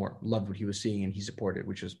 and Timur loved what he was seeing, and he supported,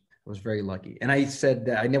 which I was very lucky. And I said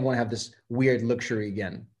that I never want to have this weird luxury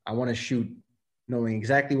again. I want to shoot knowing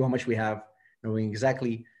exactly how much we have, knowing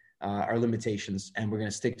exactly our limitations, and we're going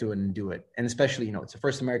to stick to it and do it. And especially, it's the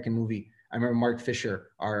first American movie. I remember Mark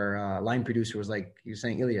Fisher, our line producer, was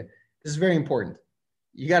saying, Ilya, this is very important.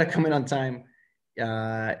 You got to come in on time.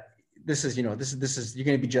 This is, you're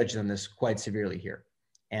going to be judged on this quite severely here.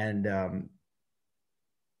 And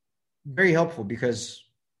very helpful, because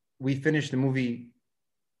we finished the movie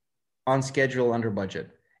on schedule, under budget.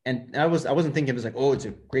 And I wasn't thinking it was like, oh, it's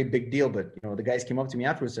a great big deal. But, the guys came up to me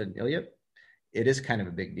afterwards and said, Ilya, it is kind of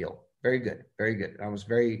a big deal. Very good. Very good. I was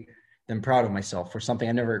very proud of myself for something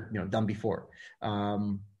I never, done before.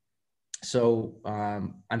 I'm sorry. I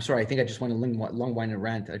think I just went a long-winded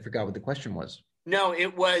rant. I forgot what the question was. No,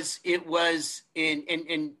 it was,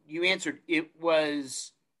 and you answered, it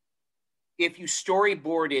was, if you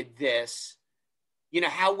storyboarded this,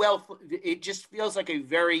 how well, it just feels like a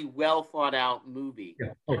very well thought out movie.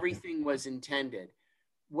 Yeah. Everything was intended.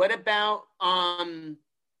 What about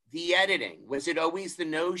the editing? Was it always the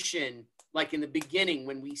notion, like in the beginning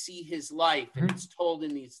when we see his life, and it's told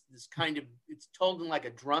in it's told in like a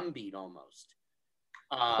drum beat almost?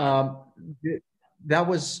 That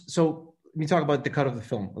was, so let me talk about the cut of the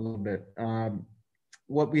film a little bit.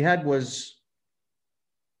 What we had was,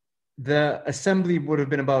 the assembly would have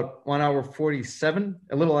been about 1 hour 47,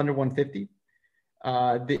 a little under 150.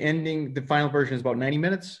 The ending, the final version is about 90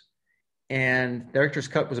 minutes. And director's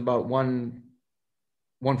cut was about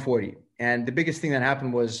 140. And the biggest thing that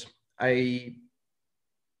happened was I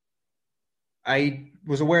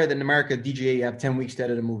was aware that in America, DGA, you have 10 weeks to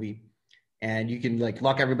edit a movie. And you can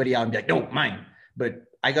lock everybody out and be like, no, mine. But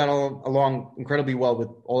I got along incredibly well with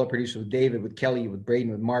all the producers, with David, with Kelly, with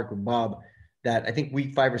Braden, with Mark, with Bob, that I think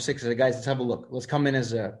week 5 or 6 as guys, let's have a look. Let's come in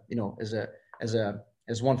as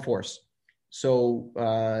one force.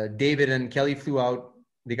 So David and Kelly flew out.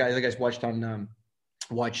 The guys watched on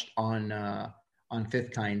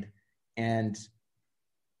Fifth Kind, and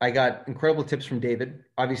I got incredible tips from David.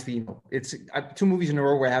 Obviously, it's 2 movies in a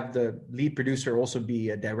row where I have the lead producer also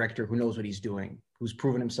be a director who knows what he's doing, who's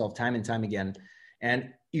proven himself time and time again.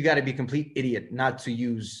 And you got to be a complete idiot not to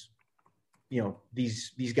use,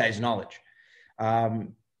 these guys' knowledge.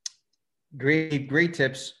 Great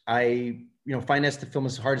tips. I financed the film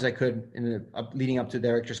as hard as I could leading up to the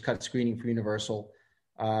director's cut screening for Universal.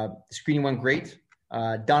 The screening went great.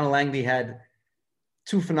 Donna Langley had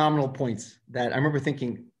 2 phenomenal points that I remember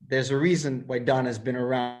thinking, there's a reason why Donna's been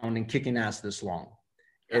around and kicking ass this long,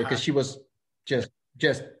 because she was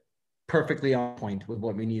just perfectly on point with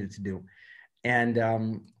what we needed to do.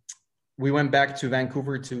 And we went back to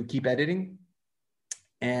Vancouver to keep editing,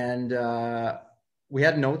 and we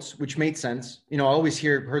had notes, which made sense. I always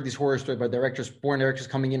heard these horror stories about born directors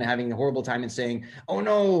coming in and having a horrible time and saying, oh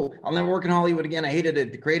no, I'll never work in Hollywood again. I hated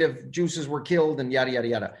it. The creative juices were killed and yada, yada,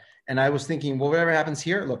 yada. And I was thinking, well, whatever happens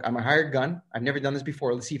here, look, I'm a hired gun. I've never done this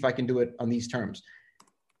before. Let's see if I can do it on these terms.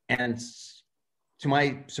 And to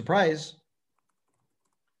my surprise,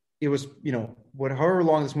 it was, however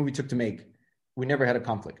long this movie took to make, we never had a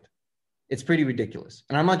conflict. It's pretty ridiculous.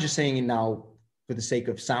 And I'm not just saying it now for the sake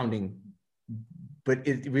of sounding, but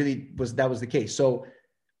it really was, that was the case. So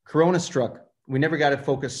Corona struck. We never got a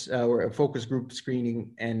focus or a focus group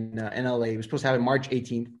screening in LA. We were supposed to have it March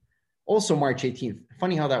 18th. Also March 18th.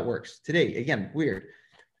 Funny how that works. Today, again, weird.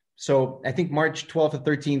 So I think March 12th or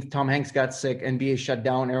 13th, Tom Hanks got sick, NBA shut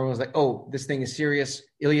down. Everyone was like, oh, this thing is serious.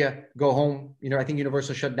 Ilya, go home. I think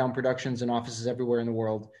Universal shut down productions and offices everywhere in the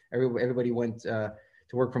world. Everybody went to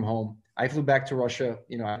work from home. I flew back to Russia.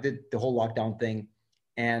 I did the whole lockdown thing.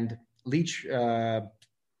 And Leach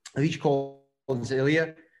called and said,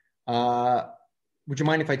 Ilya, would you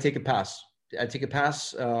mind if I take a pass? I take a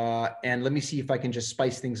pass and let me see if I can just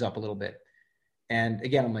spice things up a little bit. And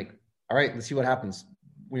again, I'm like, all right, let's see what happens.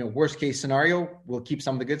 Worst case scenario, we'll keep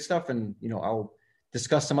some of the good stuff and, I'll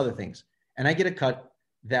discuss some other things. And I get a cut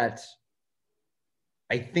that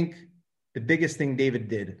I think the biggest thing David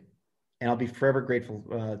did, and I'll be forever grateful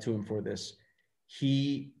to him for this,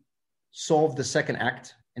 he solved the second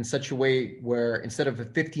act in such a way where instead of a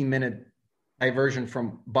 15-minute diversion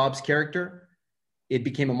from Bob's character, it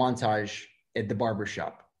became a montage at the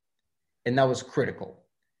barbershop. And that was critical.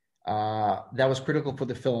 That was critical for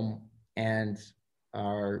the film. And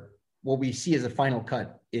what we see as a final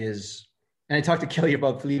cut is, and I talked to Kelly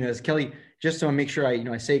about Felina, Kelly, just to make sure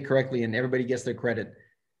I say it correctly and everybody gets their credit.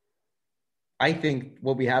 I think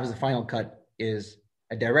what we have as a final cut is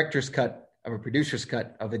a director's cut of a producer's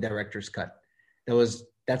cut of a director's cut.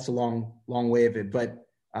 That's a long way of it. But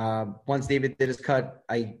once David did his cut,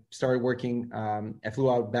 I started working. I flew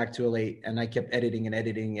out back to LA and I kept editing.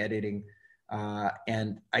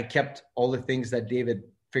 And I kept all the things that David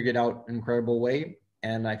figured out in an incredible way.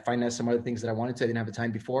 And I financed some other things that I wanted to. I didn't have the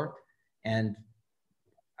time before. And,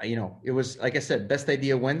 it was, like I said, best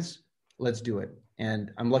idea wins. Let's do it.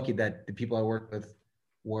 And I'm lucky that the people I worked with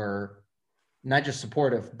were not just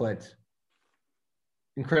supportive, but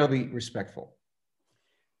incredibly respectful.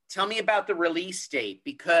 Tell me about the release date,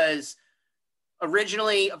 because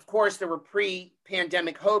originally, of course, there were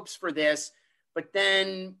pre-pandemic hopes for this, but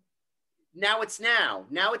then now it's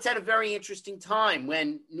at a very interesting time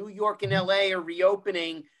when New York and LA are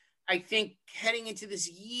reopening. I think heading into this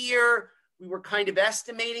year, we were kind of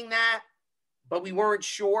estimating that, but we weren't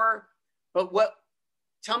sure. But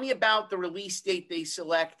tell me about the release date they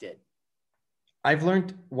selected. I've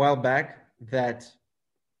learned a while back that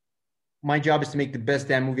my job is to make the best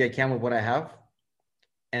damn movie I can with what I have.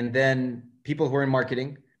 And then people who are in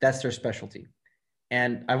marketing, that's their specialty.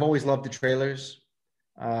 And I've always loved the trailers.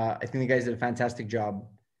 I think the guys did a fantastic job.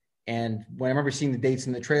 And when I remember seeing the dates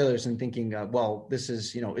in the trailers and thinking, this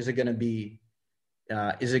is, is it going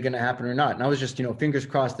to happen or not? And I was just, fingers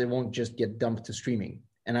crossed they won't just get dumped to streaming.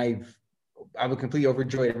 And I was completely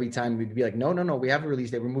overjoyed every time we'd be like, no, we have a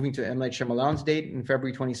release date. We're moving to M. Night Shyamalan's date in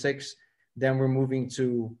February 26th. Then we're moving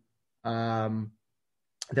to No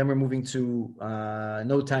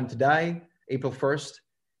Time to Die, April 1st.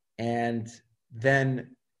 And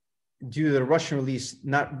then due to the Russian release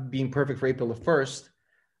not being perfect for April the 1st,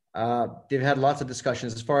 they've had lots of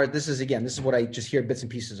discussions as far as this is what I just hear bits and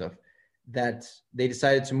pieces of, that they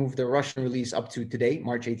decided to move the Russian release up to today,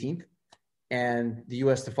 March 18th, and the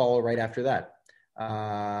US to follow right after that.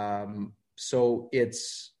 So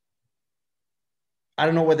I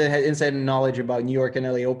don't know whether it had inside knowledge about New York and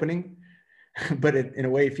LA opening, but in a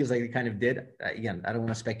way it feels like it kind of did. Again, I don't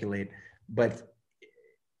want to speculate, but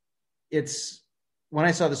when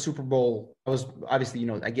I saw the Super Bowl, I was obviously,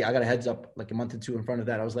 I got a heads up like a month or two in front of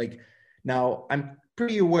that. I was like, now I'm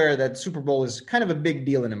pretty aware that Super Bowl is kind of a big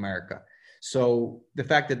deal in America. So the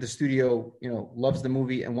fact that the studio, loves the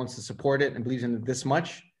movie and wants to support it and believes in it this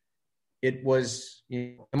much, it was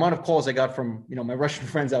the amount of calls I got from, my Russian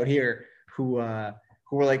friends out here who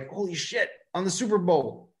were like, holy shit, on the Super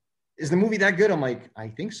Bowl, is the movie that good? I'm like, I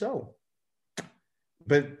think so.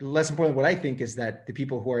 But less important, what I think is that the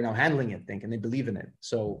people who are now handling it think, and they believe in it.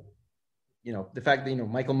 So, the fact that,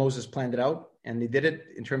 Michael Moses planned it out and they did it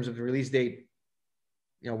in terms of the release date,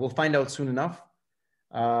 we'll find out soon enough.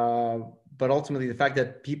 But ultimately, the fact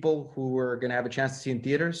that people who are going to have a chance to see in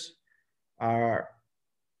theaters are,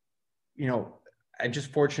 I'm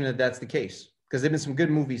just fortunate that's the case, because there have been some good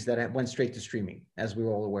movies that went straight to streaming, as we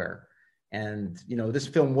were all aware. And, this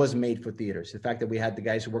film was made for theaters. The fact that we had the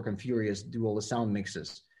guys who work on Furious do all the sound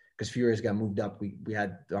mixes, because Furious got moved up. We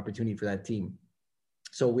had the opportunity for that team.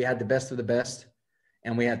 So we had the best of the best,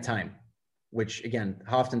 and we had time, which, again,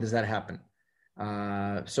 how often does that happen?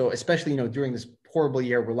 So especially, during this horrible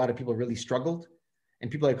year where a lot of people really struggled, and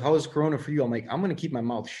people are like, how is Corona for you? I'm like, I'm going to keep my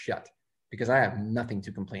mouth shut because I have nothing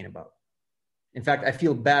to complain about. In fact, I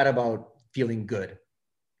feel bad about feeling good,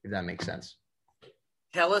 if that makes sense.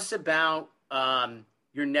 Tell us about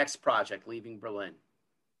your next project, Leaving Berlin.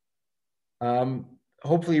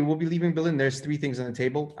 Hopefully we'll be leaving Berlin. There's 3 things on the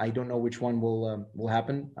table. I don't know which one will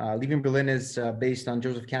happen. Leaving Berlin is based on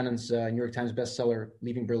Joseph Cannon's New York Times bestseller,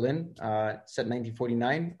 Leaving Berlin, set in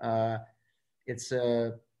 1949. It's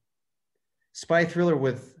a spy thriller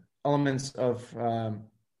with elements of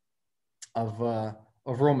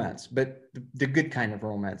romance, but the good kind of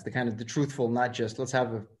romance, the truthful, not just let's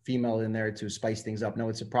have a female in there to spice things up. No,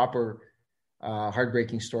 it's a proper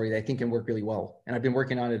heartbreaking story that I think can work really well. And I've been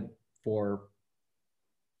working on it for,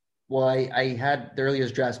 I had the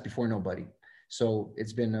earliest drafts before Nobody. So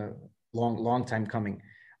it's been a long time coming.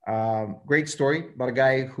 Great story about a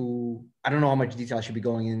guy who, I don't know how much detail I should be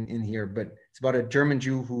going in here, but it's about a German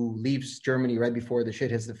Jew who leaves Germany right before the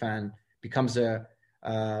shit hits the fan, becomes a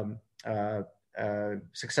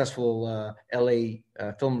successful LA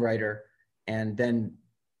film writer, and then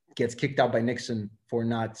gets kicked out by Nixon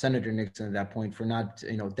Senator Nixon at that point, for not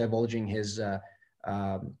divulging his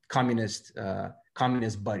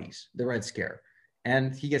communist buddies, the Red Scare.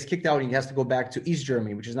 And he gets kicked out and he has to go back to East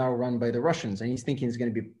Germany, which is now run by the Russians. And he's thinking it's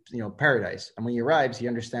going to be, paradise. And when he arrives, he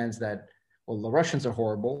understands that, well, the Russians are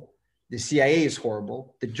horrible. The CIA is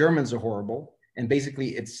horrible. The Germans are horrible. And basically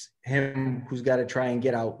it's him who's got to try and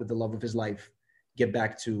get out with the love of his life, get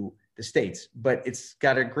back to the States. But it's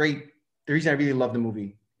got the reason I really love the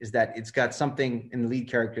movie is that it's got something in the lead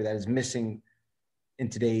character that is missing in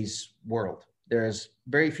today's world. There's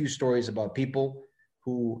very few stories about people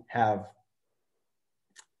who have,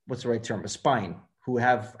 what's the right term, a spine, who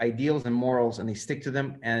have ideals and morals and they stick to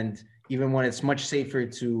them. And even when it's much safer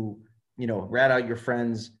to, rat out your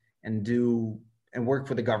friends and work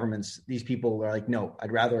for the governments, these people are like, no,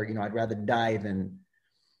 I'd rather die than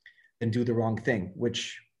do the wrong thing,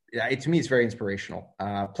 which to me is very inspirational.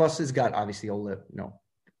 Plus it's got obviously all the,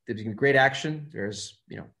 there's great action. There's,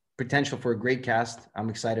 potential for a great cast. I'm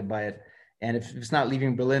excited by it. And if it's not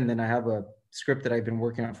Leaving Berlin, then I have a script that I've been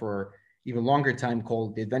working on for even longer time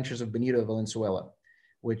called The Adventures of Benito Valenzuela,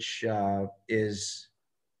 which is,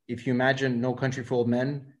 if you imagine No Country for Old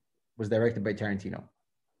Men was directed by Tarantino.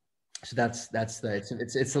 So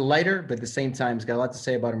it's a lighter, but at the same time, it's got a lot to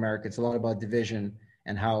say about America. It's a lot about division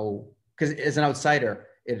and how, because as an outsider,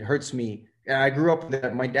 it hurts me. And I grew up with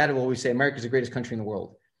that. My dad will always say, America's the greatest country in the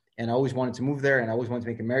world. And I always wanted to move there and I always wanted to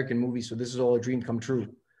make American movies. So this is all a dream come true.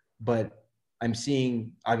 But I'm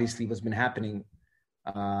seeing obviously what's been happening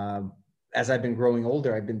as I've been growing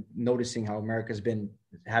older. I've been noticing how America's been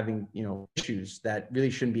having, issues that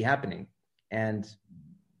really shouldn't be happening. And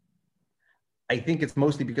I think it's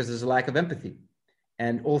mostly because there's a lack of empathy.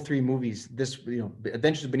 And all 3 movies,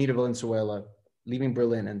 Adventures of Benito Valenzuela, Leaving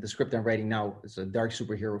Berlin, and the script I'm writing now is a dark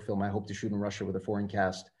superhero film I hope to shoot in Russia with a foreign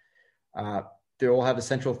cast. They all have a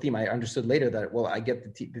central theme. I understood later that, I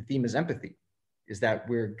get the theme is empathy, is that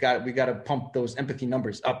we got to pump those empathy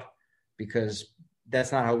numbers up because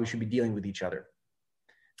that's not how we should be dealing with each other.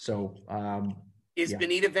 So is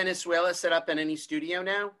Benito Venezuela set up in any studio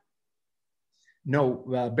now?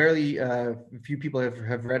 No, barely. A few people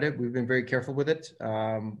have read it. We've been very careful with it.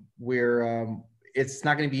 It's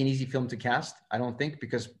not going to be an easy film to cast, I don't think,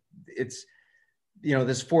 because it's,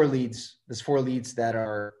 there's 4 leads. There's 4 leads that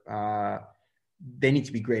are, they need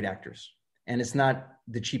to be great actors. And it's not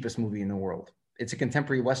the cheapest movie in the world. It's a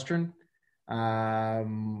contemporary Western.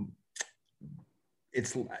 The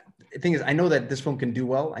thing is, I know that this film can do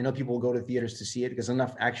well. I know people will go to theaters to see it because there's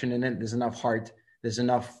enough action in it. There's enough heart. There's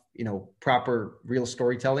enough, proper, real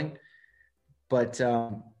storytelling. But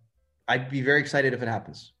I'd be very excited if it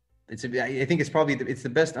happens. I think it's probably it's the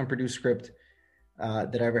best unproduced script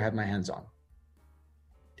that I ever had my hands on.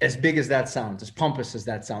 As big as that sounds, as pompous as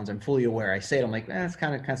that sounds, I'm fully aware. I say it, I'm like, it's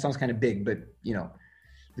kind of sounds kind of big, but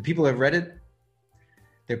the people who have read it,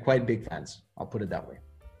 they're quite big fans. I'll put it that way.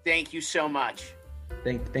 Thank you so much.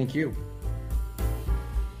 Thank you.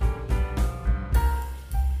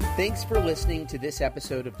 Thanks for listening to this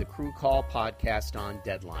episode of the Crew Call podcast on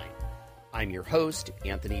Deadline. I'm your host,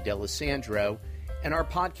 Anthony D'Alessandro, and our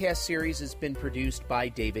podcast series has been produced by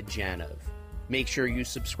David Janov. Make sure you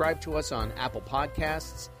subscribe to us on Apple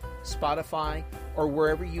Podcasts, Spotify, or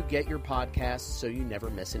wherever you get your podcasts so you never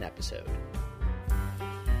miss an episode.